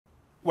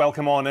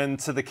Welcome on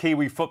into the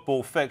Kiwi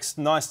Football Fix.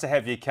 Nice to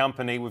have your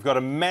company. We've got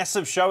a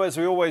massive show, as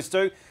we always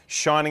do,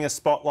 shining a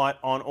spotlight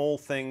on all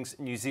things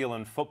New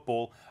Zealand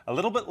football. A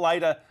little bit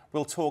later,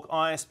 we'll talk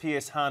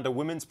ISPS Handa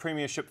Women's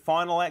Premiership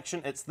final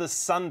action. It's this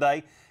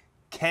Sunday.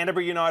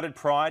 Canterbury United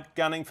Pride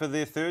gunning for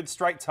their third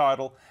straight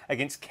title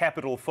against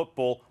Capital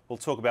Football. We'll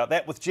talk about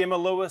that with Gemma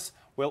Lewis.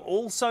 We'll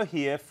also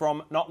hear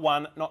from not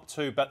one, not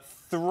two, but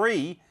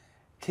three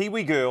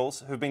Kiwi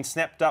girls who've been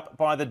snapped up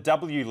by the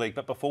W League.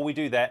 But before we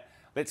do that,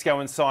 let's go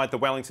inside the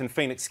Wellington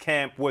Phoenix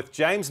camp with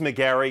James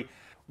McGarry.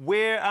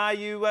 Where are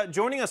you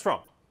joining us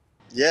from?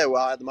 Yeah,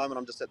 well, at the moment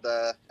I'm just at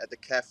the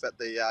CAF at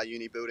the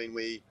uni building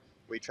we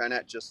train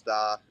at. Just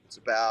it's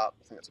about,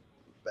 I think it's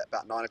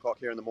about 9 o'clock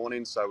here in the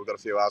morning, so we've got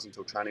a few hours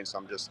until training. So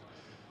I'm just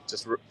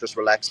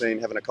relaxing,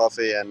 having a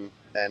coffee, and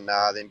then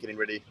getting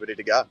ready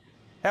to go.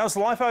 How's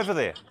life over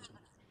there?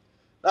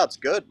 No, it's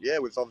good. Yeah,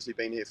 we've obviously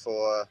been here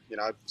for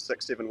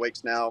 6-7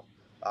 weeks now.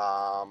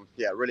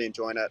 Yeah, really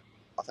enjoying it.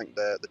 I think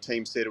the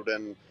team settled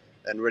in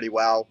really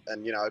well,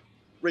 and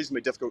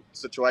reasonably difficult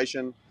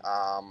situation.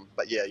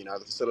 But yeah,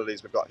 the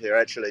facilities we've got here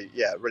actually,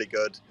 yeah, really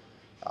good.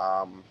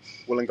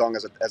 Wollongong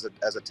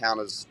as a town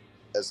is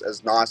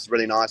nice,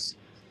 really nice.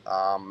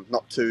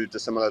 Not too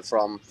dissimilar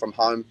from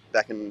home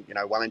back in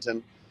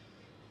Wellington.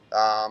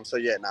 So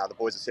yeah, the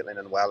boys are settling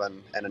in well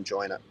and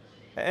enjoying it.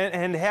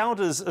 And how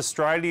does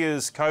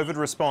Australia's COVID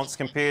response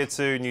compare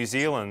to New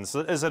Zealand's?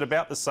 Is it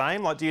about the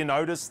same? Like, do you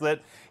notice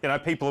that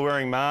people are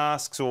wearing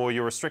masks, or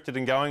you're restricted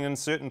in going in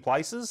certain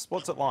places?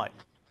 What's it like?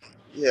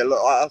 Yeah,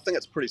 look, I think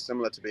it's pretty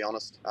similar, to be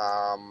honest.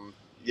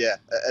 Yeah,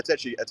 it's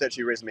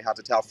actually reasonably hard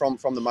to tell from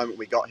the moment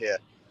we got here.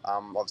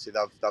 Obviously,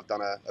 they've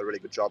done a really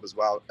good job as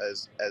well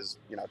as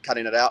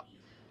cutting it out.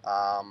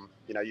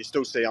 You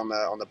still see on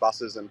the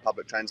buses and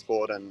public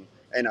transport, and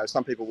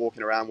some people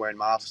walking around wearing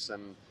masks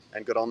and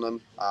good on them.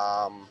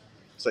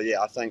 So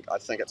yeah, I think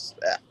it's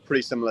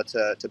pretty similar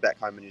to back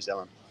home in New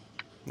Zealand.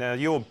 Now,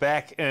 you're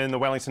back in the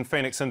Wellington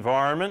Phoenix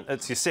environment.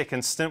 It's your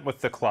second stint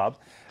with the club.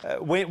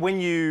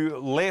 When you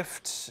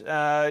left,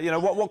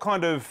 what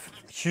kind of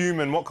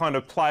human, what kind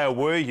of player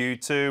were you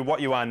to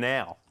what you are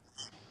now?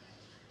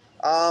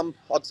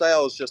 I'd say I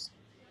was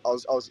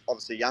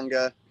obviously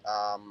younger,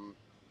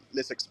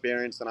 less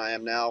experienced than I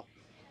am now.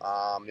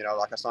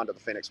 Like I signed at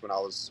the Phoenix when I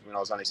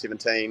was only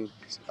 17.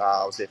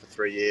 I was there for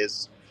 3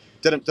 years.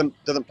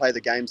 Didn't play the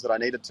games that I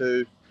needed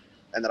to,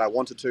 and that I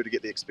wanted to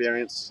get the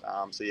experience.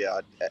 So yeah,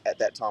 at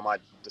that time I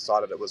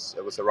decided it was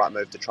the right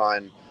move to try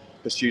and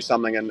pursue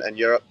something in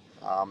Europe.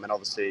 And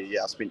obviously,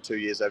 yeah, I spent 2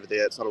 years over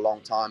there. It's not a long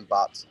time,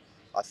 but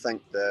I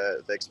think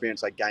the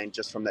experience I gained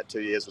just from that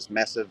 2 years was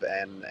massive,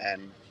 and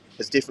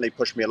has definitely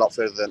pushed me a lot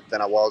further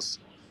than I was.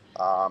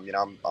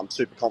 I'm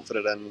super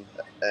confident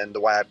in the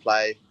way I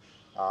play,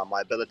 my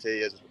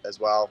ability as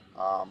well.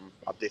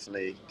 I've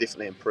definitely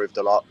improved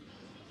a lot.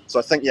 So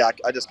I think, yeah,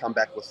 I just come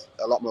back with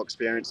a lot more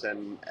experience,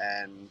 and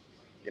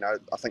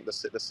I think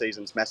the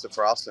season's massive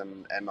for us,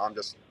 and I'm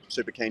just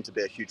super keen to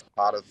be a huge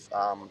part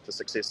of the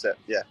success that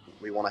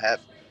we want to have.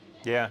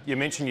 Yeah, you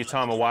mentioned your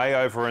time away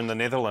over in the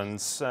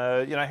Netherlands.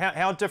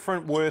 How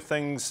different were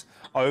things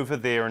over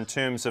there in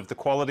terms of the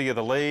quality of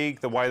the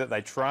league, the way that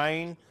they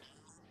train?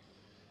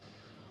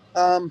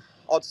 I'd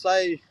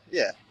say,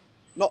 yeah,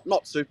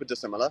 not super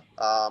dissimilar.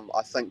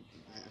 I think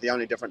the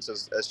only difference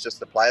is just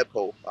the player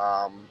pool.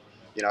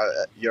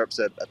 Europe's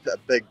a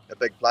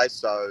big place,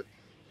 so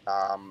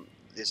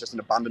there's just an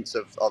abundance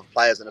of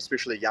players, and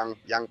especially young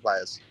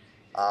players.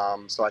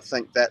 So I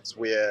think that's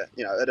where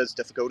it is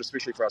difficult,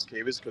 especially for us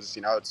Kiwis, because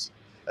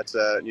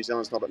New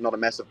Zealand's not a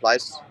massive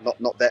place,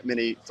 not that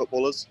many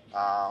footballers.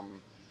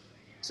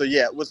 So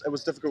yeah, it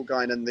was difficult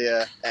going in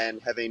there and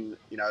having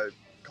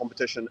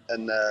competition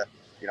in the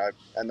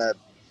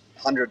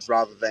hundreds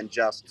rather than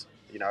just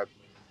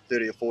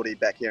 30 or 40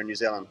 back here in New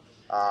Zealand.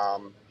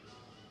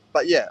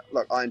 But yeah,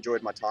 look, I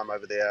enjoyed my time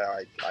over there.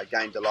 I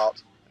gained a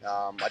lot.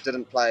 I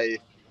didn't play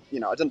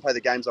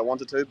the games I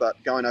wanted to,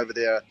 but going over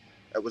there,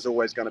 it was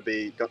always going to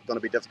be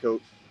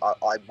difficult.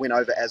 I went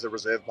over as a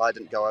reserve player. I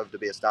didn't go over to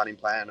be a starting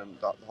player, and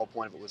the whole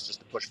point of it was just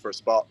to push for a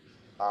spot.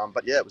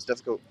 But yeah, it was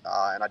difficult,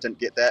 and I didn't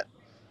get that.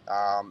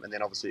 And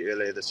then obviously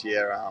earlier this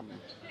year,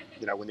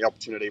 when the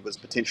opportunity was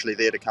potentially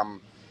there to come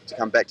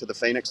back to the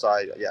Phoenix,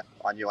 I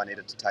knew I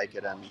needed to take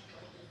it and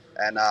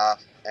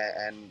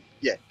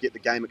get the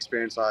game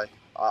experience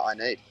I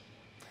need.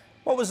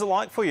 What was it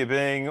like for you,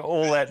 being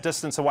all that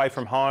distance away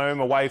from home,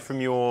 away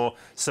from your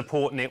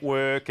support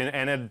network, and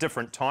in a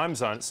different time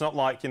zone? It's not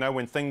like,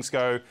 when things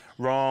go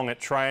wrong at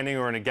training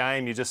or in a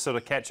game, you just sort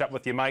of catch up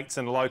with your mates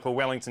in a local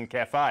Wellington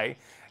cafe.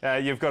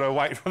 You've got to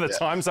wait for the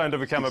time zone to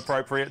become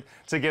appropriate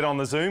to get on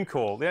the Zoom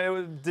call.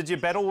 Did you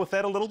battle with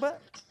that a little bit?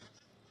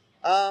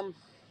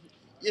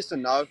 Yes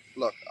and no.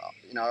 Look,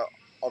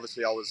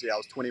 obviously I was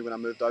 20 when I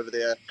moved over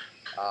there.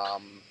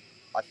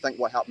 I think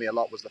what helped me a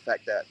lot was the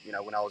fact that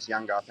when I was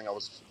younger, I think I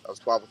was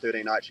 12 or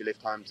 13. I actually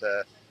left home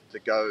to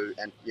go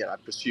and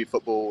pursue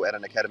football at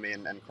an academy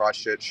in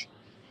Christchurch.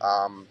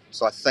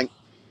 So I think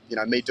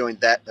me doing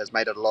that has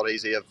made it a lot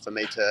easier for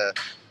me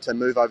to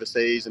move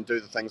overseas and do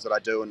the things that I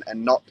do,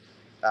 and not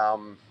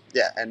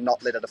yeah, and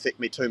not let it affect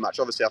me too much.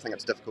 Obviously, I think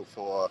it's difficult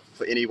for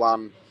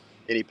anyone,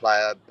 any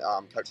player,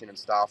 coaching and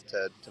staff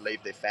to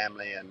leave their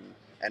family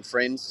and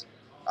friends.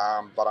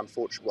 But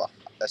unfortunately, well,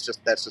 that's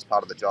just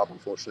part of the job,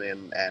 unfortunately,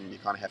 and you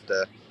kind of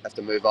have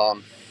to move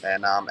on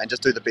and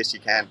just do the best you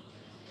can.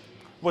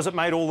 Was it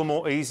made all the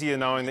more easier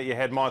knowing that you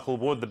had Michael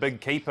Wood, the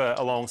big keeper,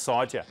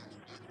 alongside you?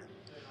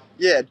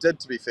 Yeah, it did,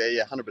 to be fair.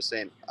 Yeah,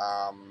 100%.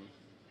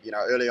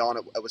 Early on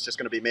it was just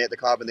going to be me at the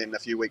club, and then a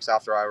few weeks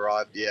after I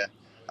arrived, yeah,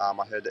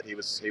 I heard that he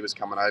was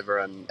coming over,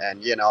 and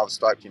yeah, no, I was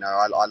stoked.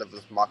 I lived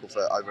with Michael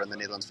for over in the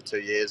Netherlands for 2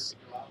 years.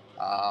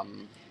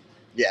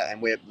 Yeah,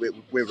 and we're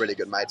really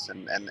good mates,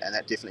 and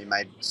that definitely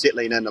made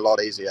settling in a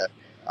lot easier.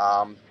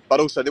 But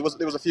also there was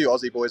a few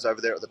Aussie boys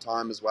over there at the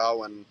time as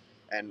well, and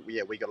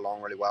yeah, we got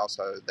along really well.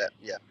 So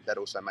that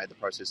also made the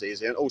process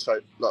easier. And also,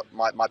 look,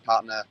 my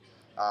partner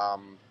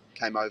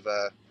came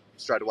over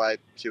straight away.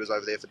 She was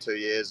over there for 2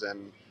 years,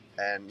 and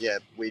yeah,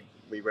 we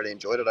really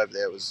enjoyed it over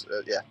there. It was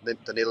yeah,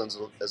 the Netherlands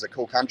is a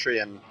cool country,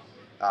 and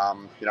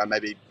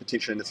maybe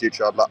potentially in the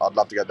future I'd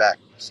love to go back.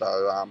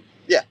 So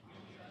yeah.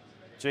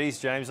 Geez,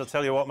 James, I'll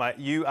tell you what, mate,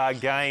 you are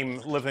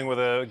game living with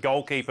a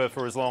goalkeeper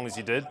for as long as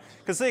you did,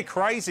 because they're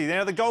crazy.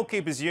 Now, the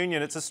goalkeepers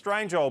union, it's a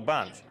strange old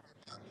bunch.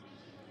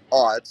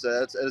 Oh, it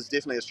is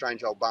definitely a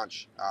strange old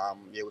bunch.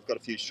 Yeah, we've got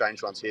a few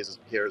strange ones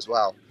here as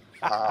well.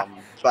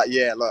 But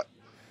yeah, look,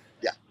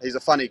 yeah, he's a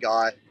funny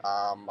guy.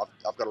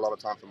 I've got a lot of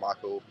time for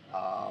Michael.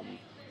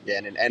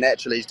 Yeah, and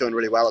actually he's doing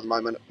really well at the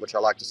moment, which I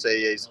like to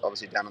see. He's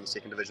obviously down in the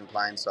second division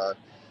playing. So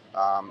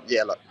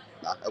yeah, look,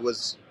 it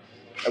was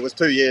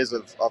 2 years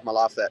of my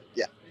life that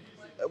yeah,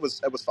 it was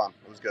fun.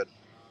 It was good.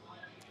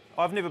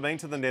 I've never been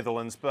to the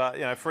Netherlands,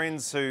 but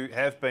friends who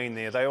have been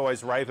there, they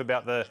always rave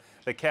about the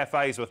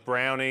cafes with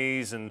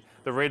brownies and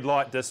the red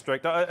light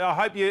district. I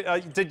hope you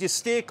did you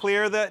steer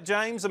clear of that,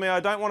 James? I mean, I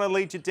don't want to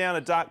lead you down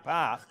a dark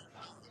path.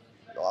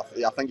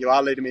 I think you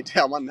are leading me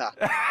down one now.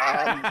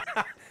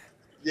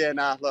 Yeah,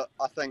 nah. Look,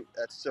 I think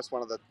it's just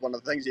one of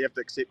the things you have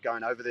to accept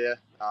going over there.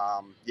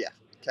 Yeah,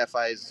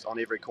 cafes on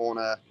every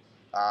corner.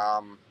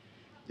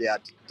 Yeah,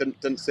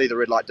 didn't see the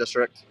red light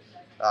district.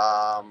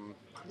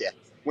 Yeah,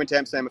 went to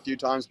Amsterdam a few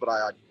times, but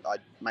I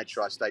made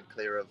sure I stayed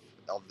clear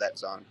of that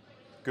zone.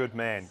 Good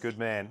man, good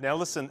man. Now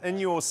listen, in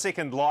your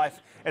second life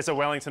as a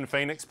Wellington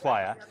Phoenix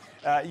player,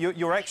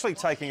 you're actually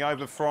taking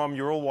over from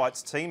your All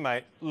Whites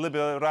teammate,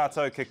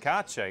 Liberato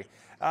Kakache.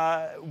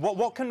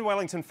 What can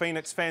Wellington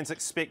Phoenix fans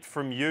expect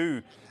from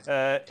you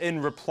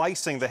in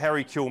replacing the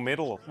Harry Kuehl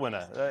medal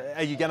winner?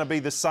 Are you going to be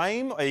the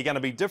same? Are you going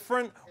to be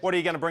different? What are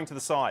you going to bring to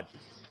the side?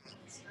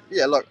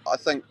 Yeah, look, I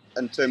think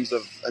in terms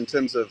of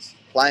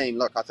playing,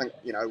 look, I think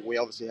we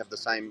obviously have the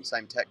same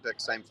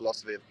tactics, same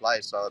philosophy of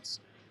play. So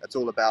it's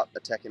all about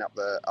attacking up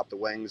the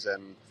wings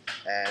and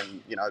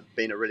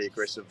being a really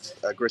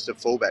aggressive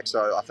fullback.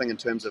 So I think in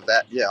terms of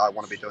that, yeah, I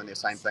want to be doing the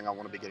same thing. I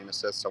want to be getting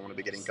assists. I want to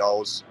be getting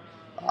goals.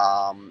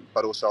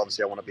 But also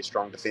obviously I want to be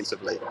strong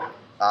defensively.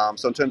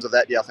 So in terms of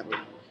that, yeah, I think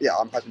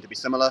I'm hoping to be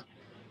similar.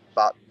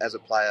 But as a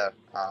player,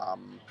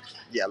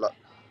 yeah, look,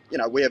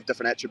 we have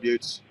different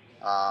attributes.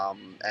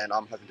 And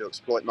I'm hoping to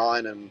exploit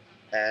mine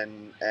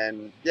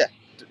and yeah,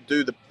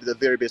 do the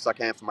very best I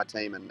can for my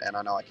team, and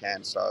I know I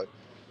can. So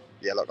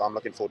yeah, look, I'm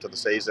looking forward to the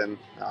season.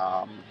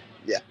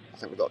 Yeah, I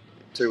think we've got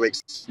 2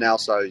 weeks now,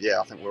 so yeah,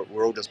 I think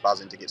we're all just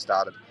buzzing to get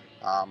started.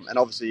 And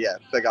obviously, yeah,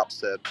 big ups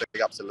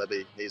to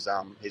Libby. He's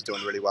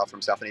doing really well for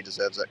himself, and he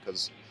deserves it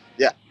because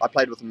yeah, I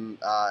played with him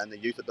in the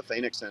youth at the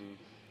Phoenix, and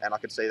I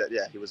could see that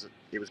yeah, he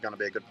was going to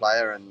be a good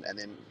player, and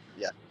then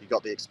yeah, he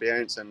got the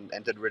experience and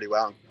did really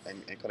well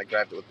and kind of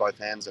grabbed it with both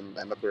hands and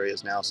look where he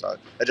is now. So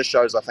it just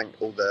shows, I think,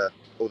 all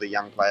the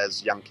young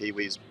players, young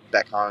Kiwis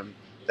back home,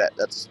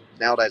 that's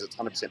nowadays it's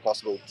 100%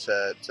 possible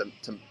to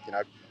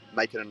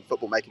make it in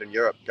football, make it in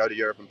Europe, go to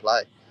Europe and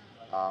play.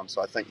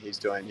 So I think he's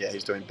doing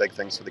big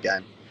things for the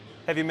game.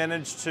 Have you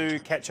managed to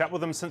catch up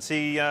with him since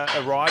he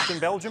arrived in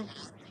Belgium?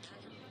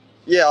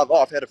 Yeah,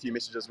 I've had a few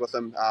messages with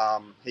him.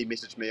 He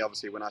messaged me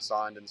obviously when I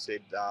signed and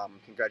said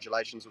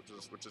congratulations,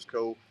 which was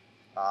cool.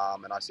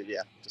 And I said,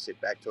 yeah, just said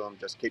back to him,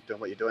 just keep doing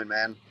what you're doing,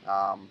 man.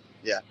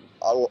 Yeah,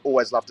 I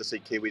always love to see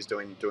Kiwis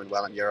doing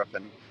well in Europe,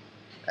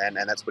 and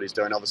that's what he's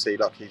doing. Obviously,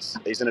 look,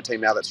 he's in a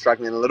team now that's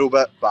struggling a little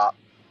bit, but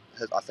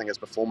I think his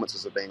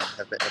performances have been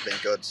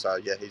good. So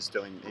yeah, he's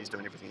doing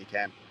everything he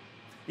can.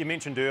 You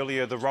mentioned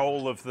earlier the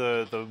role of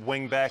the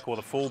wing back or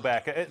the full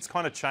back. It's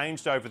kind of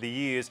changed over the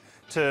years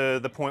to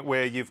the point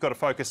where you've got to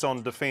focus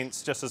on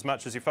defence just as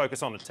much as you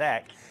focus on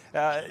attack.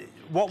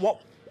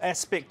 What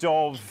aspect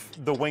of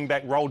the wing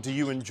back role do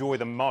you enjoy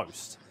the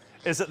most?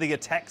 Is it the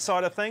attack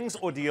side of things,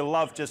 or do you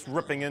love just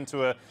ripping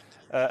into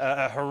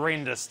a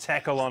horrendous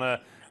tackle on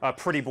a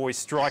pretty boy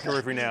striker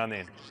every now and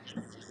then?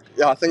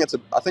 Yeah, I think it's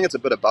a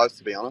bit of both,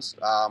 to be honest.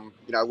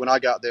 When I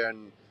go out there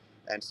and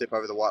step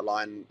over the white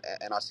line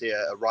and I see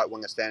a right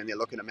winger standing there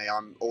looking at me,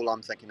 all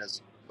I'm thinking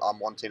is I'm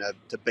wanting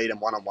to beat him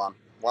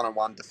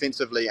one-on-one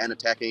defensively and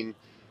attacking.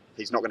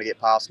 He's not going to get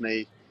past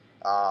me,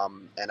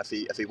 and if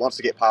he wants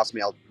to get past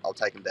me, I'll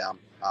take him down.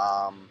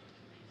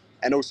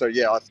 and also,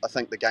 yeah, I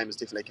think the game is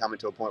definitely coming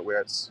to a point where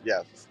it's,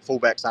 yeah,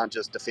 fullbacks aren't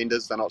just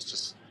defenders. They're not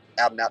just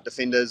out and out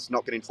defenders,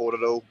 not getting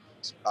forward at all,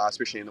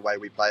 especially in the way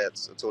we play.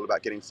 It's all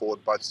about getting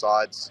forward both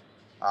sides,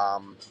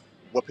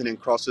 whipping in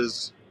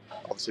crosses,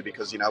 obviously,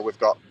 because, you know, we've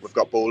got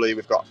Bawley,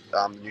 we've got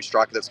the new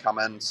striker that's come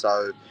in,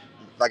 so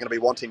they're going to be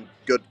wanting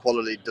good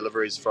quality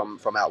deliveries from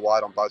out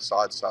wide on both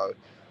sides. So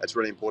it's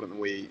really important that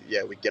we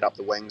get up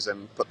the wings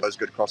and put those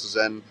good crosses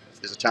in.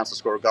 If there's a chance to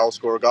score a goal,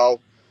 score a goal.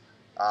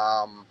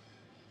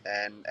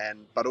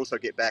 But also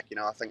get back. You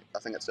know, I think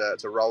it's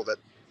a role that,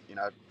 you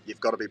know, you've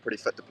got to be pretty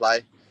fit to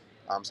play.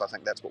 So I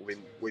think that's what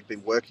we've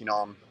been working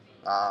on.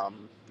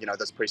 You know,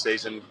 this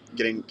pre-season,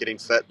 getting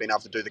fit, being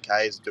able to do the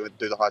Ks, do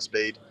the high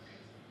speed.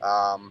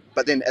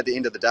 But then at the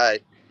end of the day,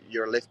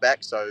 you're a left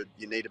back, so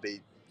you need to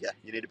be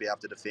able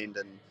to defend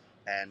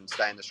and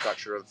stay in the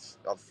structure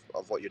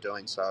of what you're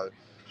doing. So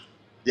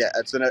yeah,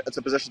 it's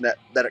a position that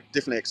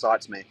definitely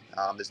excites me.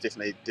 There's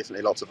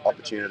definitely lots of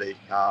opportunity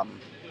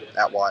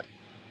out wide.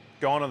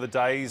 Gone are the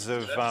days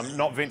of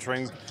not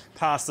venturing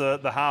past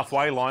the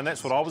halfway line.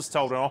 That's what I was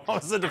told when I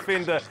was a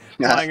defender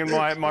playing in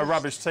my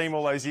rubbish team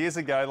all those years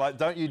ago. Like,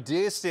 don't you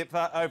dare step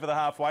over the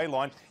halfway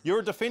line. You're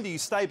a defender, you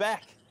stay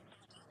back.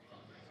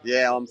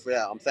 Yeah, I'm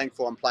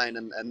thankful I'm playing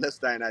in this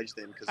day and age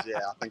then, because, yeah,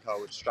 I think I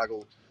would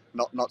struggle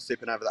not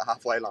stepping over that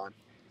halfway line.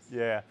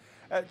 Yeah.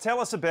 Tell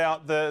us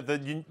about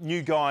the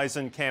new guys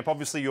in camp.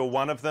 Obviously, you're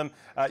one of them.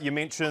 You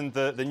mentioned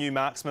the new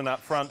marksman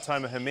up front,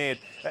 Toma Hamed.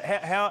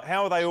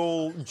 How are they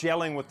all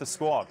gelling with the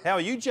squad? How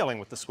are you gelling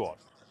with the squad?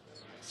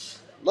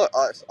 Look,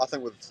 I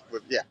think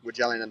we're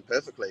gelling in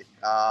perfectly.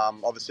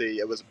 Obviously,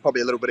 it was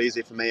probably a little bit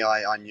easier for me.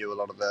 I knew a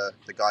lot of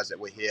the guys that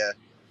were here.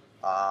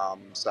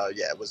 So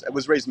yeah, it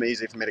was reasonably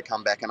easy for me to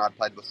come back, and I'd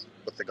played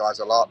with the guys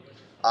a lot.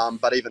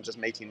 But even just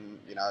meeting,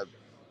 you know,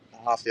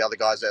 half the other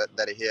guys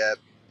that are here,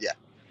 yeah,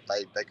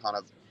 they kind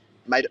of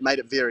made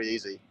it very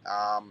easy.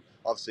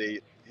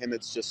 Obviously,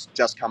 Hamid's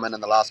just come in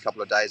the last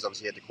couple of days.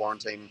 Obviously, he had to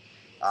quarantine,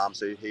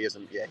 so he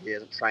hasn't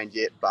trained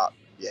yet. But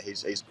yeah,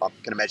 I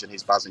can imagine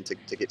he's buzzing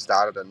to get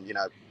started, and, you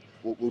know,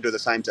 we'll do the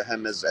same to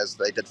him as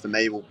they did for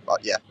me. We'll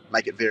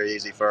make it very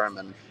easy for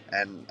him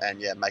and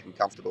yeah, make him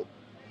comfortable.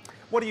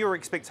 What are your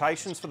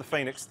expectations for the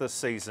Phoenix this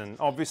season?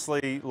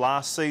 Obviously,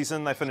 last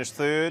season they finished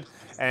third,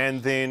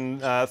 and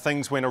then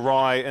things went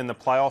awry in the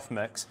playoff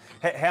mix.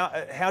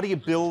 How do you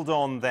build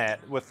on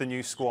that with the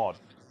new squad?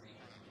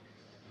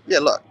 Yeah,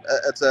 look,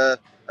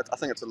 I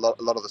think it's a lot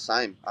of the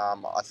same.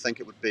 I think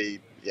it would be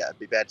it'd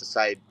be bad to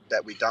say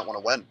that we don't want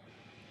to win.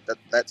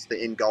 That's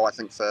the end goal, I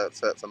think, for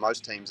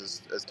most teams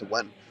is to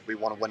win. We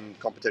want to win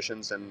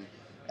competitions, and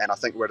I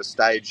think we're at a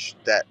stage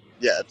that,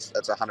 yeah, it's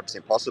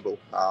 100% possible.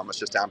 It's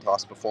just down to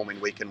us performing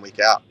week in, week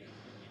out,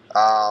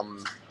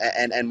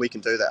 and we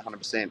can do that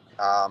 100%.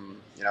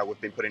 You know,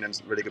 we've been putting in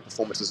some really good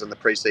performances in the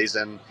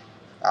pre-season,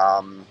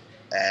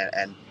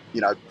 and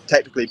you know,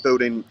 tactically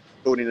building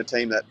a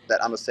team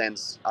that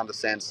understands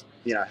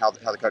you know, how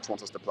the coach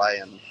wants us to play,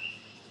 and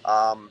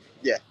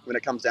yeah, when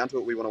it comes down to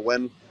it, we want to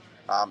win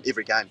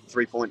every game.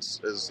 3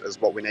 points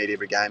is what we need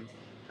every game.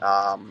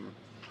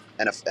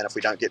 And if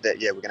we don't get that,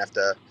 yeah, we're going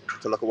to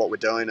have to look at what we're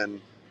doing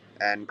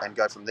and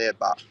go from there.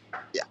 But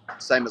yeah,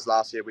 same as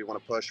last year, we want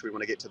to push. We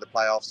want to get to the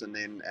playoffs and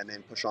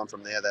then push on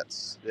from there.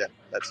 That's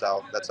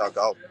our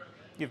goal.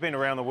 You've been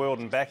around the world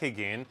and back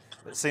again,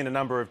 seen a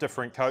number of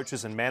different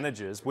coaches and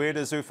managers. Where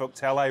does Ufuk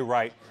Talay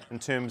rate in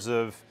terms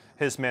of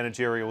his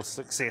managerial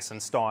success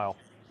and style?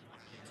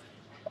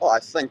 Oh, I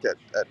think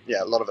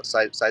a lot of it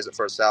says it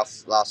for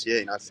itself. Last year,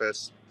 you know,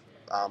 first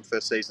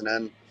season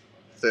in,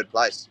 third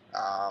place.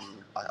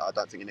 I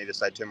don't think you need to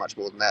say too much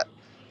more than that.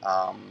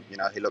 You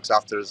know, he looks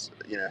after us.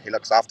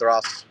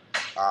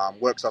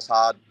 Works us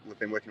hard. We've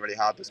been working really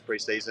hard this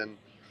pre-season.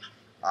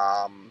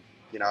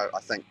 You know, I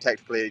think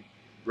tactically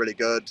really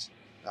good.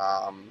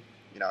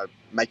 You know,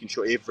 making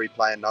sure every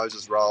player knows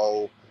his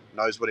role,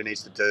 knows what he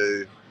needs to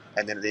do,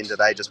 and then at the end of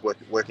the day, just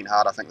working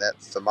hard. I think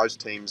that for most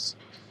teams,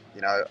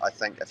 you know, I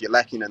think if you're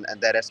lacking in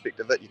that aspect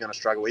of it, you're going to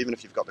struggle, even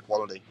if you've got the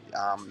quality.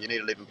 You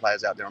need 11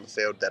 players out there on the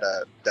field that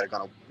are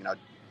going to, you know,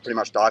 pretty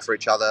much die for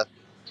each other,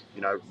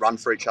 you know, run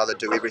for each other,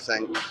 do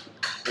everything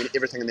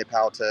in their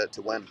power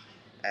to win,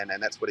 and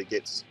that's what he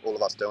gets all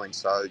of us doing.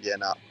 So yeah,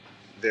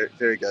 very,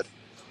 very good.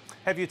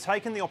 Have you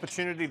taken the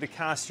opportunity to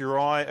cast your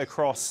eye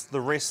across the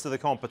rest of the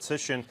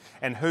competition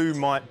and who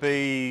might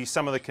be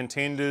some of the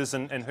contenders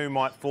and who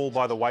might fall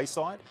by the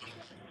wayside?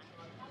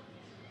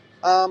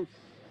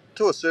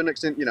 To a certain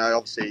extent, you know,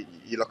 obviously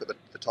you look at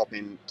the top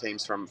end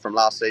teams from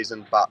last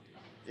season, but,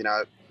 you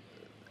know,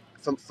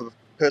 for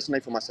personally,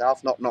 for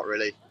myself, not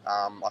really.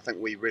 I think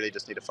we really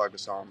just need to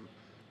focus on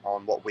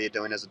what we're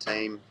doing as a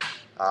team,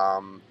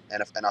 and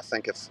I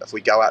think if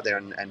we go out there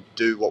and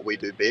do what we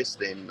do best,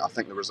 then I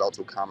think the results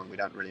will come, and we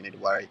don't really need to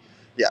worry,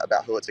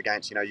 about who it's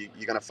against. You know,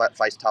 you're going to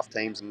face tough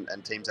teams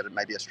and teams that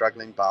maybe are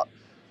struggling, but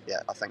yeah,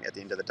 I think at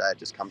the end of the day, it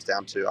just comes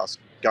down to us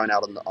going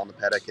out on the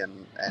paddock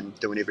and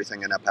doing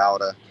everything in our power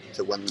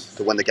to win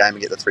the game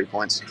and get the 3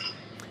 points.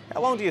 How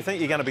long do you think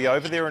you're going to be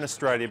over there in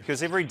Australia?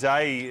 Because every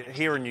day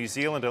here in New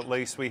Zealand, at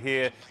least, we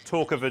hear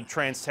talk of a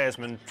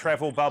trans-Tasman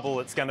travel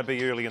bubble. It's going to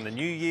be early in the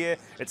new year.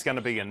 It's going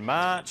to be in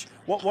March.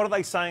 What are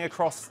they saying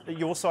across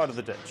your side of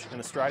the ditch in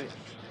Australia?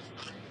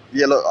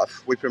 Yeah, look,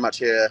 we pretty much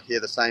hear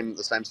the same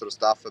sort of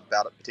stuff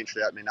about it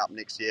potentially opening up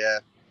next year,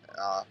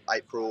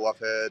 April. I've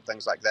heard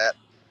things like that.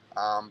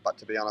 But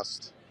to be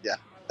honest, yeah,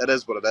 it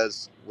is what it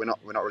is. We're not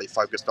really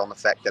focused on the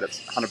fact that it's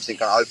 100%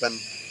 going to open.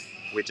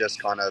 We're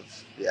just kind of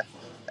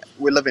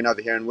we're living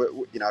over here, and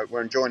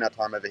we're enjoying our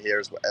time over here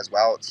as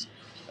well.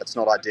 It's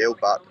not ideal,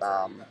 but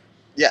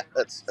yeah,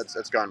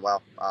 it's going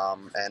well.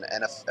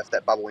 And if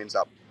that bubble ends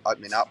up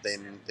opening up,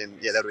 then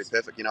yeah, that'll be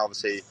perfect.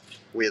 Obviously,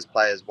 we as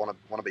players want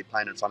to be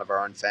playing in front of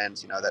our own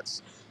fans.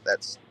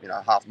 That's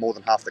more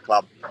than half the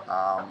club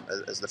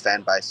is the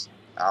fan base,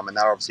 and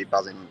they're obviously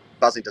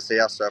buzzing to see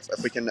us. So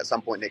if we can at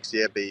some point next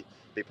year be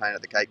playing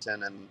at the Cake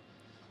Tin and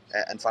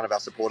in front of our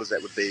supporters,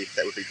 that would be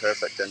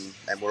perfect,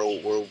 and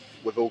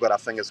we've all got our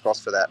fingers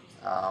crossed for that.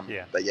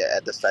 Yeah. But yeah,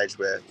 at this stage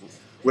we're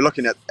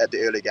looking at the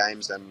early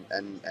games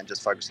and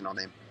just focusing on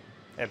them.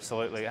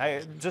 Absolutely.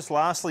 Hey, just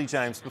lastly,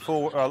 James,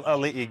 before I'll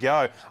let you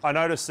go, I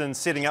noticed in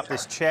setting up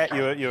this chat,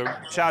 you're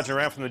charging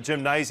around from the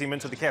gymnasium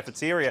into the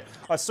cafeteria.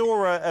 I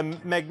saw a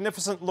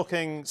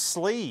magnificent-looking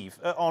sleeve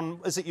on,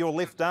 is it your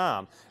left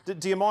arm?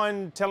 Do you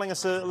mind telling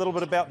us a little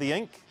bit about the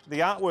ink,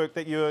 the artwork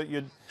that you're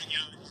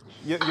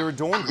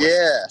adorned with?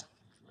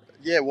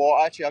 Yeah.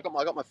 Well, actually, I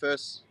got my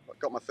first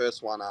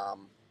one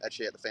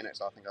actually at the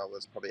Phoenix. I think I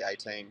was probably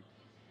 18,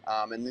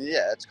 and then,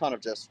 yeah, it's kind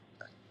of just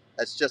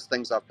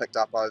things I've picked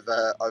up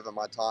over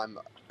my time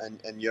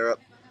in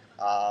Europe.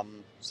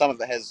 Some of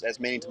it has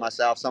meaning to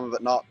myself, some of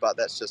it not, but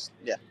that's just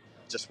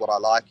what I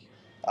like.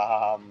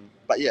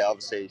 But yeah,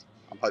 obviously,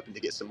 I'm hoping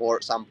to get some more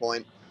at some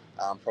point.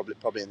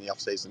 Probably in the off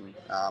season.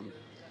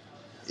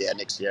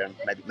 Next year, and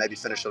maybe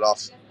finish it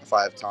off if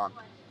I have time.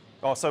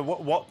 Oh, so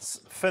what's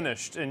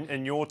finished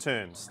in your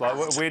terms? Like,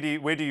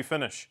 where do you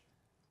finish?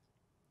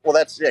 Well,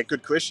 that's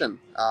good question.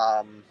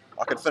 I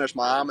could finish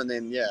my arm, and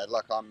then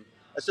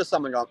it's just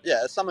something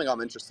it's something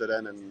I'm interested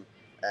in, and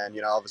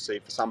obviously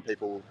for some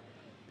people,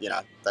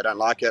 they don't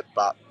like it,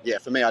 but yeah,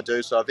 for me I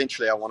do. So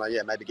eventually I want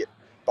to maybe get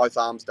both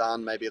arms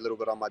done, maybe a little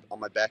bit on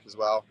my back as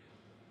well.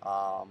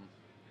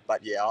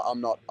 But yeah, I'm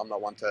not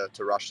one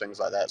to rush things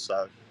like that.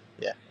 So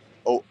yeah,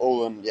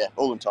 all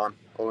in time,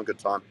 all in good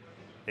time.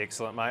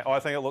 Excellent, mate. I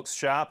think it looks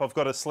sharp. I've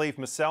got a sleeve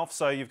myself,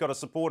 so you've got a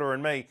supporter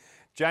in me.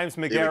 James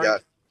McGarry. Here we go.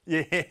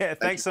 Yeah,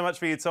 thanks so much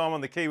for your time on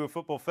the Kiwi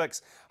Football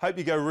Fix. Hope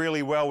you go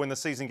really well when the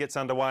season gets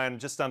underway in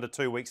just under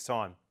 2 weeks'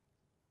 time.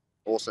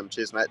 Awesome.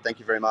 Cheers, mate. Thank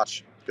you very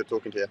much. Good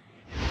talking to you.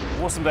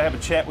 Awesome to have a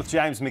chat with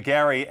James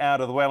McGarry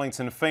out of the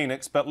Wellington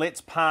Phoenix, but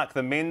let's park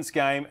the men's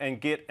game and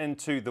get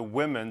into the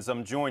women's.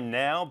 I'm joined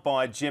now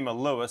by Gemma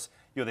Lewis.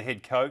 You're the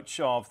head coach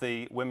of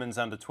the women's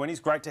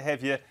under-20s. Great to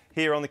have you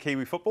here on the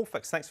Kiwi Football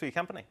Fix. Thanks for your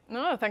company.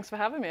 No, thanks for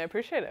having me. I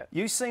appreciate it.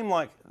 You seem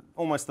like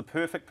almost the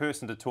perfect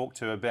person to talk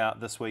to about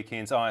this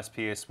weekend's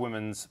ISPS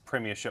Women's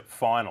Premiership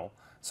Final.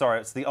 Sorry,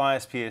 it's the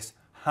ISPS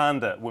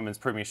Handa Women's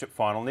Premiership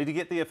Final. Need to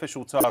get the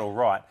official title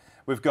right.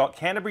 We've got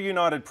Canterbury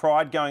United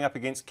Pride going up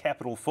against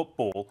Capital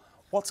Football.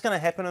 What's going to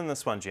happen in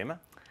this one, Gemma?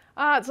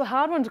 It's a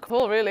hard one to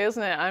call, really,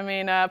 isn't it? I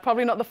mean,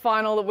 probably not the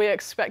final that we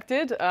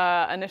expected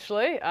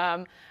initially.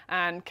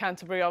 And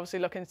Canterbury obviously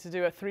looking to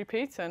do a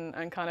three-peat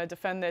and kind of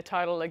defend their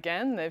title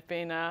again. They've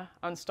been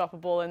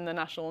unstoppable in the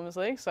National Women's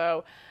League.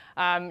 So,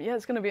 yeah,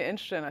 it's going to be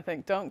interesting, I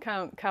think. Don't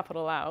count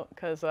Capital out,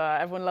 because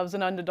everyone loves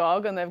an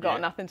underdog and they've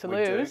got nothing to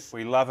lose.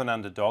 We love an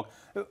underdog.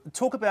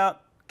 Talk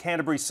about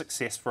Canterbury's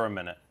success for a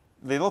minute.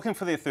 They're looking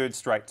for their third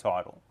straight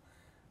title.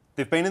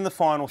 They've been in the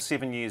final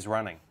 7 years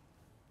running.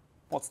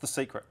 What's the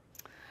secret?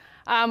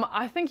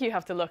 I think you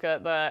have to look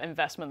at the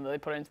investment that they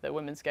put into the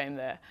women's game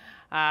there.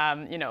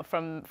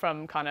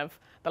 From kind of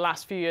the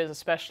last few years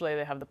especially,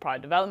 they have the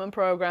Pride Development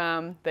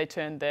Programme. They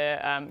turned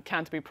their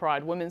Canterbury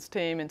Pride women's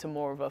team into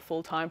more of a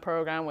full-time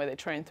programme where they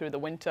train through the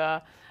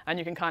winter. And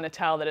you can kind of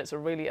tell that it's a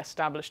really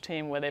established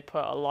team where they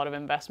put a lot of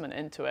investment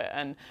into it.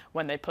 And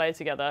when they play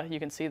together, you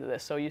can see that they're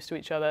so used to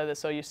each other, they're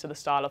so used to the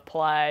style of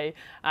play,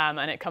 and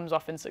it comes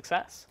off in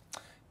success.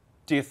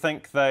 Do you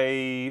think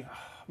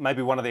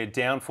maybe one of their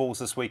downfalls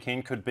this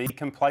weekend could be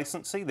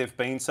complacency? They've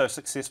been so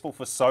successful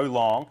for so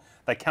long.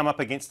 They come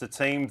up against a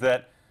team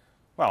that,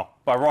 well,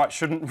 by right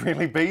shouldn't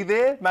really be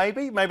there,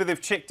 maybe. Maybe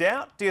they've checked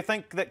out. Do you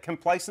think that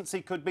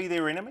complacency could be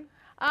their enemy?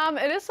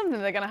 It is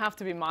something they're going to have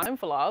to be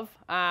mindful of.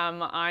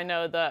 I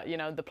know that,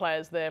 the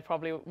players there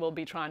probably will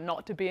be trying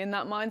not to be in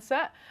that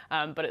mindset,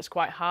 but it's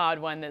quite hard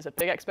when there's a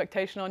big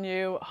expectation on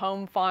you.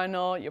 Home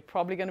final, you're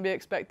probably going to be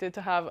expected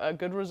to have a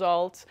good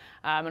result,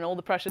 and all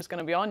the pressure's going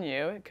to be on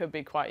you. It could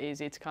be quite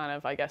easy to kind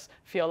of, I guess,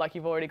 feel like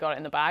you've already got it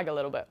in the bag a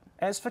little bit.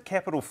 As for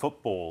Capital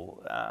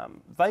Football,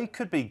 they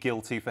could be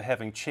guilty for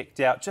having checked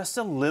out just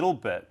a little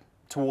bit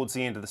towards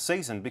the end of the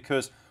season,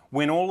 because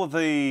when all of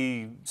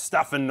the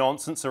stuff and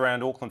nonsense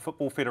around Auckland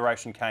Football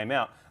Federation came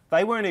out,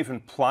 they weren't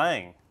even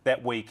playing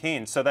that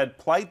weekend. So they'd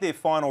played their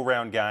final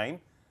round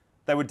game,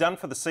 they were done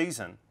for the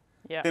season.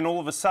 Yeah. Then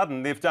all of a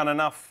sudden they've done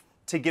enough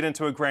to get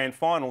into a grand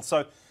final.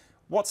 So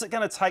what's it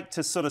going to take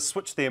to sort of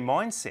switch their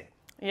mindset?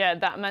 Yeah,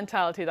 that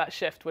mentality, that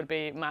shift would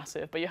be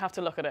massive, but you have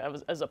to look at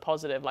it as a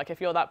positive. Like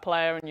if you're that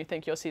player and you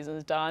think your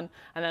season's done,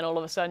 and then all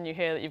of a sudden you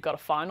hear that you've got a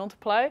final to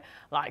play,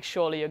 like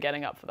surely you're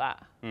getting up for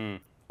that.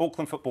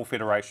 Auckland Football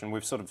Federation,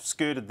 we've sort of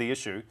skirted the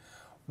issue.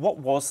 What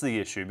was the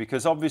issue?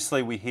 Because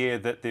obviously we hear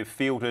that they've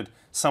fielded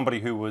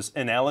somebody who was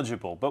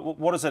ineligible, but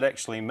what does it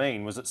actually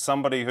mean? Was it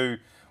somebody who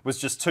was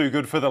just too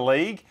good for the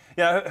league?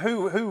 You know,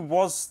 who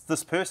was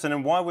this person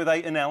and why were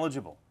they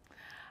ineligible?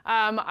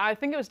 I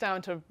think it was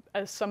down to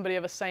somebody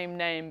of the same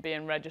name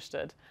being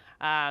registered,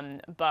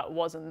 but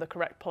wasn't the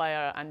correct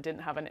player and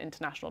didn't have an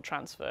international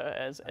transfer,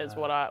 is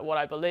what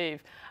I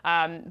believe.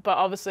 But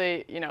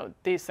obviously, you know,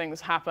 these things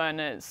happen.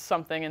 It's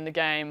something in the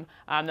game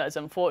that is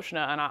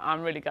unfortunate, and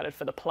I'm really gutted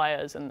for the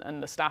players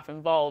and the staff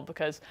involved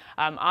because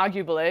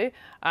arguably,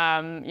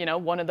 you know,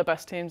 one of the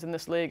best teams in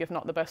this league, if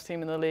not the best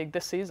team in the league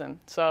this season.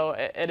 So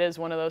it is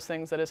one of those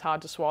things that is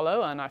hard to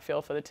swallow, and I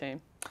feel for the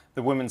team.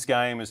 The women's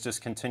game is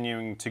just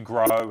continuing to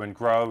grow and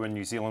grow in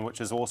New Zealand,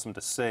 which is awesome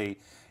to see.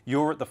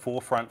 You're at the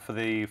forefront for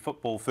the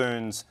Football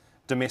Ferns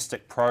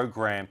domestic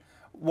program.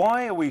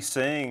 Why are we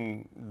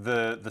seeing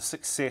the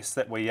success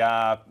that we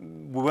are,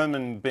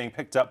 women being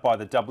picked up by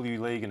the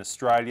W League in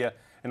Australia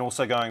and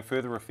also going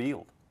further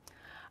afield?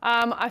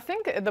 I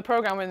think the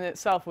program in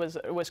itself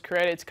was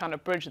created to kind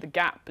of bridge the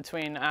gap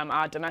between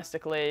our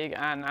domestic league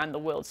and the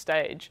world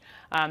stage.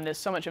 There's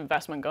so much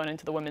investment going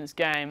into the women's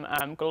game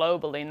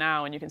globally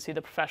now, and you can see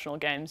the professional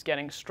games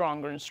getting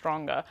stronger and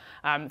stronger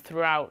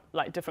throughout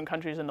like different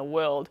countries in the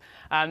world.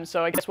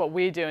 So I guess what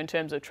we do in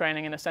terms of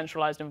training in a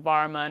centralized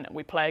environment,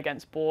 we play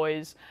against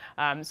boys,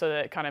 so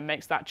that it kind of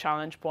makes that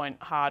challenge point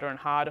harder and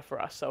harder for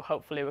us. So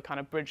hopefully we're kind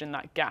of bridging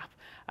that gap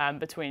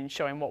between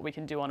showing what we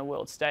can do on a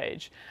world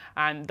stage.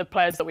 And the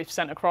players that we've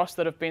sent across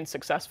that have been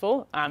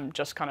successful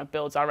just kind of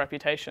builds our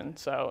reputation.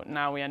 So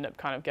now we end up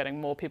kind of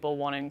getting more people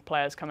wanting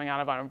players coming out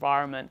of our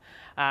environment,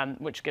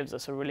 which gives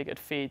us a really good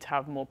feed to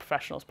have more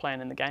professionals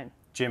playing in the game.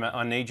 Gemma,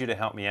 I need you to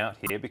help me out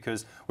here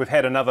because we've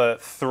had another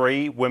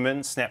 3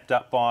 women snapped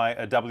up by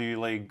a W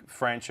League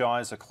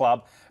franchise, a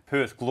club,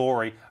 Perth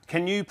Glory.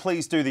 Can you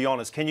please do the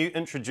honours? Can you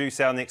introduce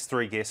our next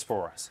 3 guests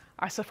for us?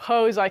 I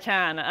suppose I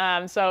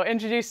can. So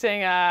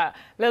introducing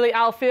Lily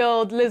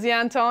Alfield, Lizzie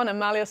Anton and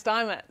Malia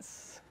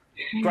Steinmetz.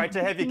 Great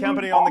to have your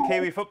company on the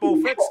Kiwi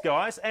Football Fix,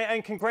 guys.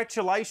 And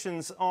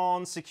congratulations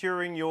on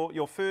securing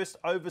your first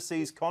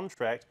overseas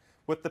contract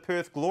with the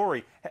Perth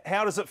Glory.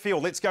 How does it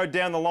feel? Let's go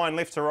down the line,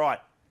 left to right.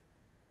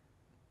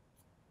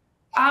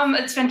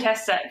 It's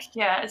fantastic.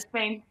 Yeah, it's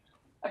been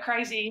a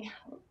crazy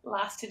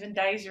last 7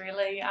 days,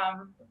 really,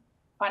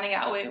 finding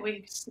out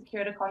we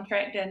secured a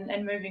contract and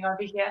moving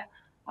over here.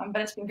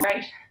 But it's been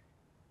great.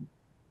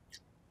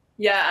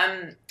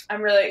 Yeah,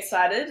 I'm really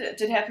excited. It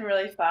did happen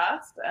really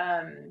fast,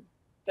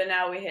 but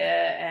now we're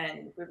here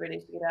and we're ready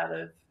to get out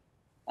of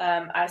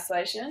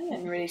isolation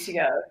and ready to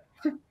go.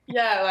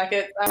 Yeah, like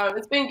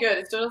it's been good.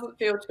 It still doesn't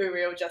feel too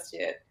real just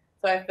yet.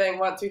 So I think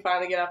once we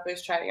finally get our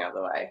first training out of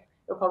the way,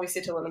 it'll probably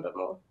settle in a bit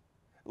more.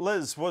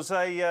 Liz, was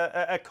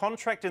a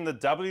contract in the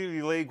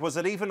W League, was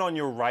it even on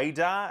your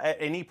radar at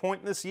any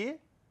point this year?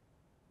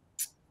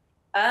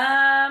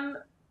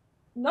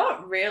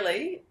 Not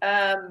really.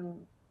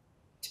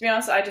 To be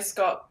honest, I just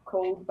got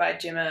called by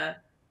Gemma,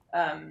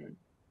 I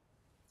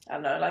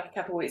don't know, like a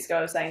couple of weeks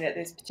ago saying that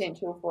there's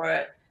potential for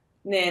it.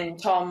 And then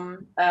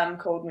Tom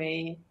called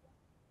me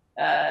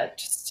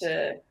just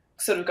to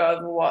sort of go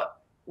over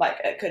what, like,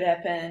 it could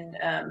happen.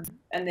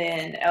 And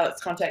then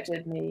Alex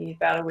contacted me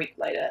about a week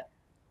later.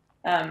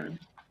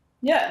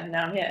 Yeah,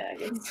 now I'm here, I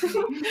guess.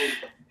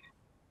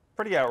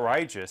 Pretty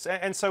outrageous.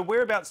 And so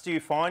whereabouts do you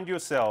find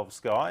yourselves,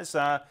 guys?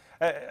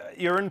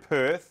 You're in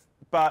Perth,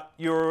 but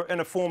you're in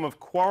a form of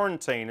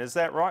quarantine. Is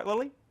that right,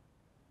 Lily?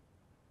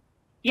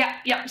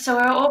 Yeah. So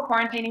we're all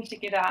quarantining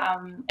together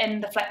in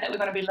the flat that we're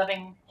going to be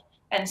living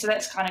in. So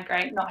that's kind of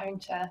great, not having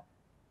to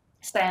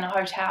stay in a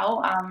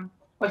hotel.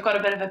 We've got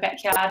a bit of a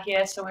backyard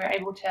here, so we're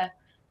able to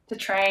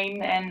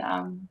train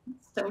and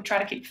still try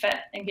to keep fit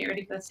and get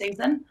ready for the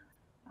season.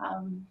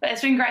 But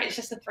it's been great. It's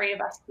just the 3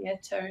 of us here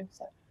too.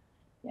 So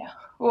yeah,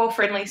 we're all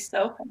friendly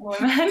still,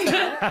 women.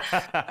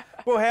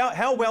 Well,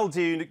 how well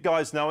do you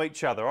guys know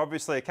each other?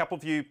 Obviously, a couple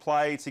of you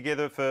play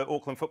together for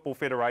Auckland Football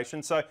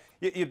Federation, so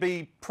you'd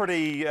be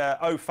pretty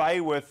au fait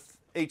with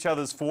each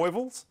other's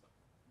foibles?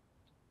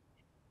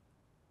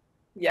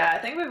 Yeah, I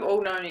think we've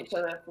all known each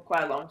other for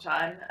quite a long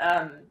time.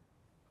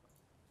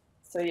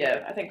 So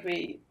yeah, I think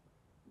we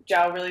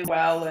gel really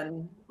well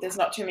and there's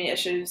not too many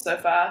issues so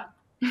far.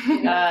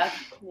 You know,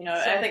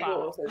 I think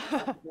we're also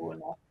comfortable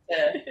enough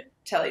to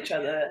tell each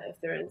other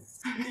if there is.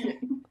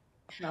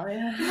 No,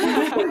 yeah.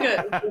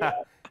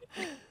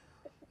 Good.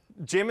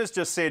 Gemma's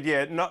just said,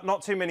 yeah,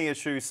 not too many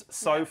issues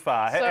so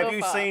far. Have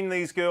you seen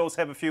these girls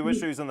have a few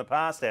issues in the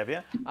past, have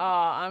you? Oh,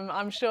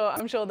 I'm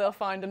sure they'll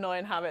find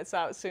annoying habits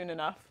out soon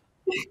enough.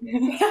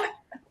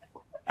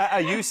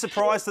 Are you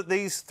surprised that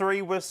these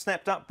 3 were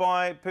snapped up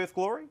by Perth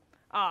Glory?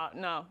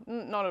 No,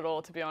 not at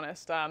all, to be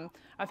honest.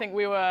 I think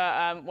we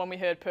were, when we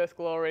heard Perth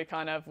Glory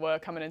kind of were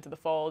coming into the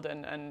fold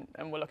and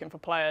were looking for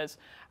players,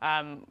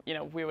 you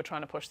know, we were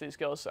trying to push these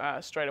girls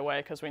straight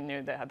away because we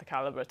knew they had the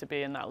calibre to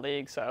be in that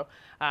league. So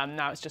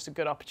now it's just a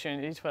good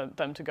opportunity for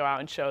them to go out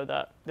and show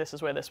that this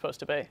is where they're supposed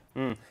to be.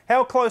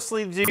 How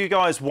closely do you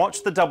guys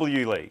watch the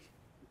W League?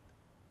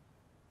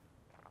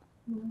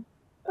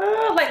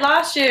 Like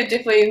last year,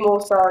 definitely more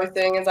so,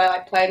 seeing as I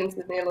like played in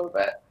Sydney a little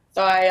bit.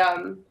 So I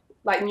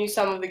like knew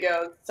some of the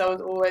girls, so it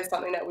was always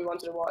something that we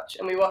wanted to watch,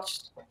 and we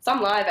watched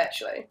some live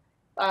actually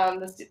at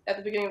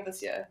the beginning of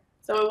this year.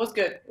 So it was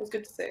good. It was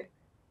good to see.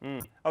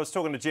 I was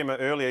talking to Gemma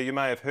earlier. You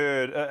may have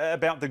heard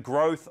about the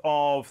growth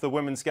of the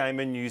women's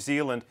game in New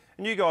Zealand,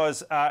 and you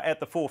guys are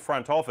at the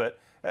forefront of it.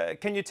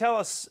 Can you tell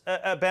us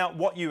about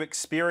what you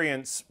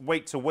experience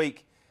week to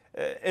week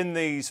in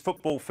these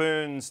Football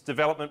Ferns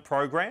development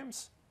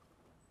programs?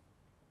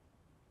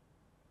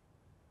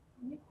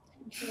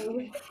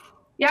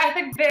 Yeah, I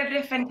think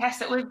they're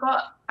fantastic. We've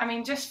got, I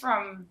mean, just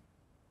from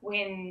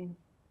when,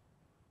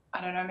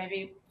 I don't know,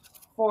 maybe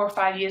 4 or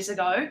 5 years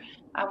ago,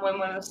 when we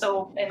were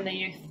still in the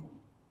youth,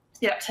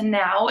 up to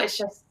now, it's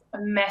just a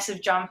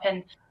massive jump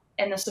in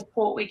the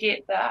support we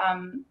get.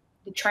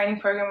 The training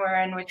program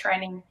we're in, we're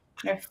training,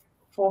 you know,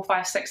 4,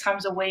 5, 6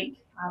 times a week.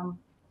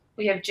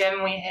 We have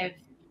gym, we have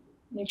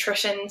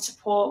nutrition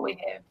support, we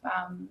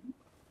have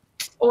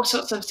all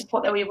sorts of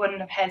support that we wouldn't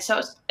have had.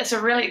 So it's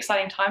a really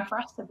exciting time for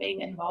us to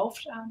be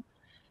involved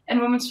in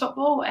women's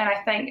football. And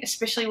I think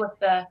especially with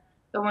the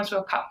Women's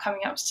World Cup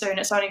coming up soon,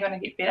 it's only going to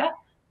get better.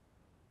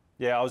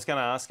 Yeah, I was going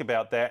to ask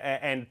about that.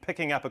 And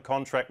picking up a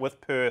contract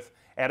with Perth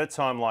at a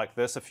time like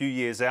this, a few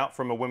years out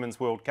from a Women's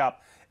World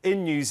Cup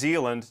in New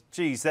Zealand,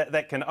 geez,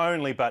 that can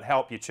only but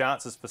help your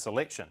chances for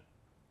selection.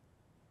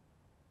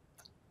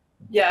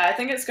 Yeah, I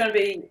think it's going to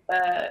be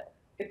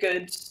a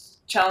good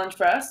challenge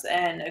for us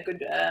and a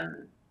good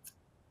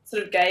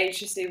sort of gauge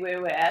to see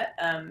where we're at,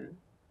 and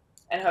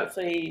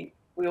hopefully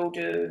we all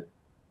do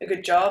a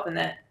good job, and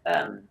that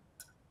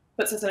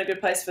puts us in a good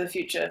place for the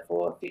future,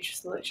 for future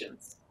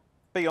selections.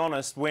 Be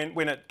honest,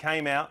 when it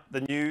came out,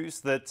 the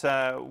news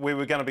that we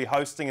were going to be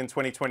hosting in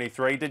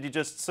 2023, did you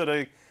just sort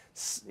of,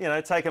 you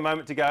know, take a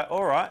moment to go,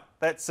 all right,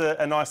 that's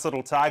a nice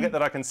little target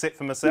that I can set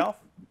for myself?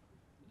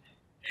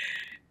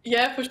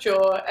 Yeah, for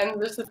sure.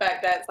 And just the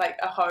fact that it's like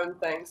a home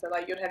thing, so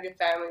like you'd have your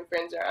family and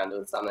friends around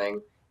or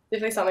something.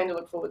 Definitely something to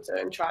look forward to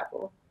and try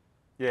for.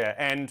 Yeah,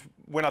 and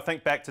when I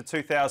think back to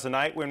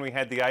 2008, when we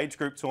had the age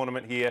group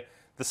tournament here,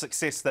 the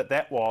success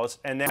that was,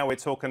 and now we're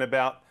talking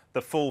about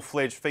the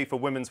full-fledged FIFA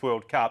Women's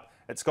World Cup,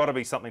 it's got to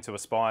be something to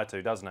aspire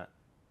to, doesn't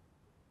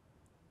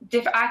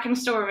it? I can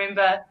still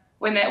remember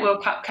when that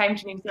World Cup came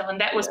to New Zealand.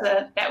 That was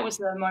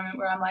the moment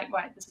where I'm like,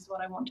 right, this is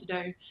what I want to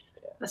do.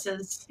 This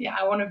is,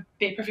 I want to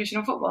be a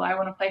professional footballer. I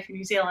want to play for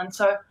New Zealand.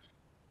 So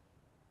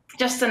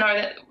just to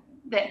know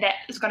that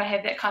is going to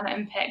have that kind of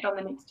impact on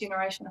the next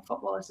generation of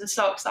footballers is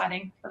so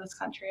exciting for this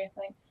country, I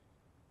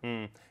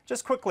think.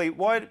 Just quickly,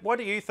 why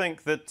do you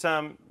think that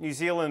New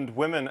Zealand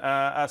women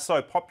are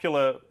so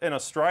popular in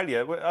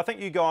Australia? I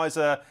think you guys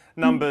are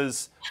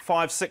numbers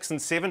 5, 6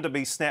 and 7 to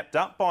be snapped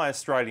up by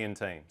Australian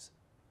teams.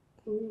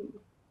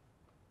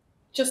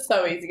 Just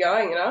so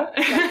easygoing, you know?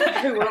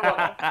 Who wouldn't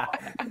want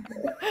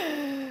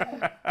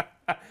it?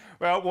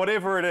 Well,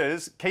 whatever it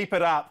is, keep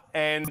it up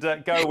and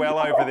go well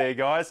over there,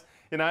 guys.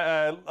 You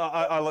know,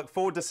 I look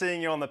forward to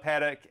seeing you on the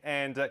paddock,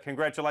 and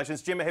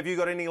congratulations. Gemma, have you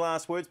got any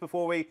last words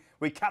before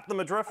we cut them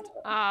adrift?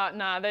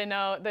 Nah, they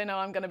know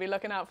I'm going to be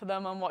looking out for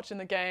them. I'm watching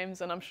the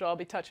games, and I'm sure I'll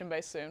be touching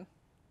base soon.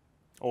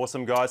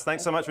 Awesome, guys.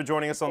 Thanks so much for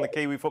joining us on the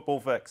Kiwi Football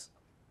Fix.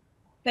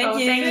 Thank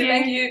you.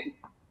 Thank you.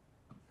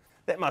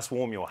 That must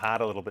warm your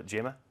heart a little bit,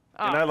 Gemma.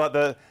 You know, like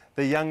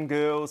the young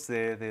girls,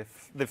 they've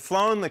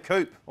flown the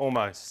coop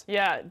almost.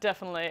 Yeah,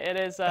 definitely. It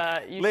is.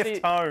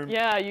 Left home.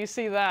 Yeah, you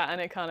see that,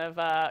 and it kind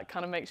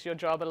of makes your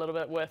job a little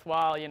bit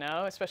worthwhile, you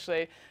know.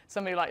 Especially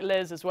somebody like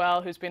Liz as well,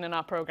 who's been in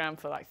our program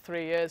for like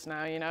 3 years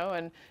now, you know,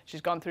 and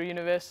she's gone through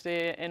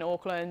university in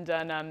Auckland,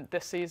 and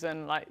this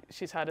season, like,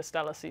 she's had a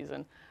stellar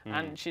season,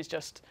 and she's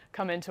just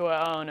come into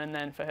her own, and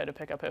then for her to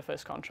pick up her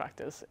first contract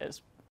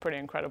is pretty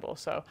incredible.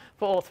 So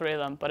for all three of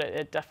them, but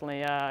it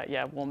definitely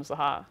warms the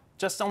heart.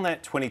 Just on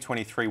that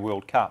 2023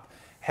 World Cup,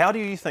 how do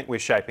you think we're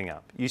shaping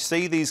up? You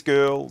see these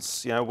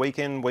girls, you know, week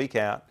in, week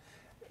out,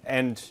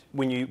 and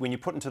when you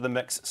put into the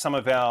mix some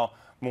of our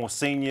more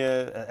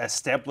senior,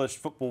 established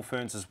Football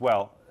Ferns as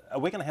well, are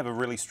we going to have a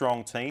really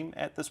strong team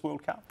at this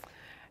World Cup?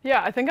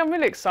 Yeah, I think I'm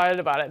really excited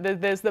about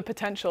it. There's the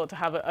potential to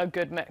have a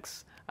good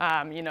mix.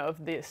 You know,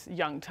 of this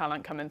young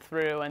talent coming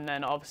through, and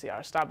then obviously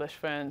our established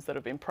ferns that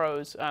have been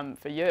pros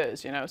for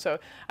years, you know. So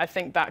I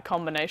think that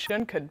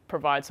combination could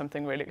provide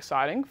something really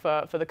exciting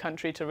for the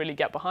country to really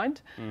get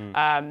behind.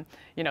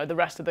 You know, the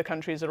rest of the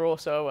countries are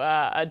also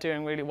are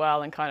doing really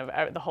well, and kind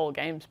of the whole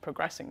game's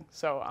progressing.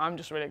 So I'm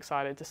just really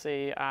excited to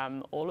see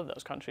all of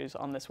those countries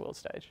on this world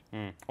stage.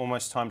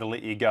 Almost time to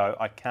let you go.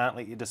 I can't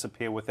let you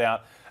disappear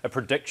without a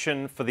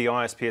prediction for the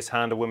ISPS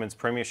Handa Women's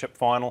Premiership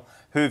Final.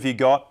 Who have you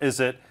got?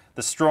 Is it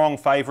the strong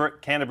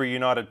favourite, Canterbury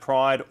United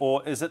Pride,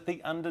 or is it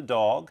the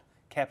underdog,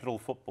 Capital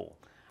Football?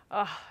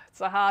 Oh,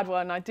 it's a hard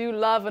one. I do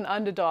love an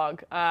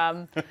underdog.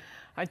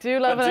 I do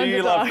love an underdog. Do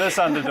you love this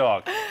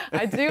underdog?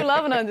 I do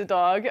love an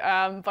underdog,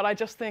 but I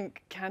just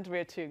think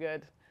Canterbury are too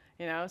good,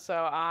 so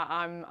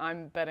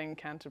I'm betting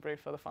Canterbury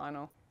for the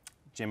final.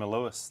 Gemma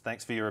Lewis,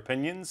 thanks for your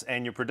opinions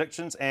and your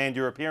predictions and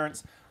your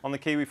appearance on the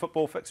Kiwi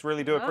Football Fix.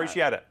 Really do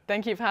appreciate it.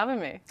 Thank you for having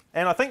me.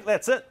 And I think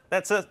that's it.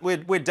 That's it.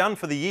 We're done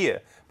for the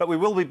year, but we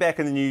will be back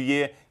in the new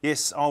year.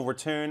 Yes, I'll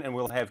return and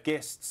we'll have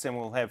guests and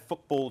we'll have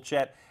football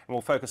chat and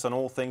we'll focus on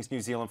all things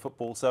New Zealand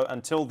football. So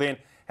until then,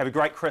 have a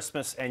great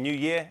Christmas and New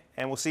Year,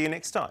 and we'll see you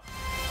next time.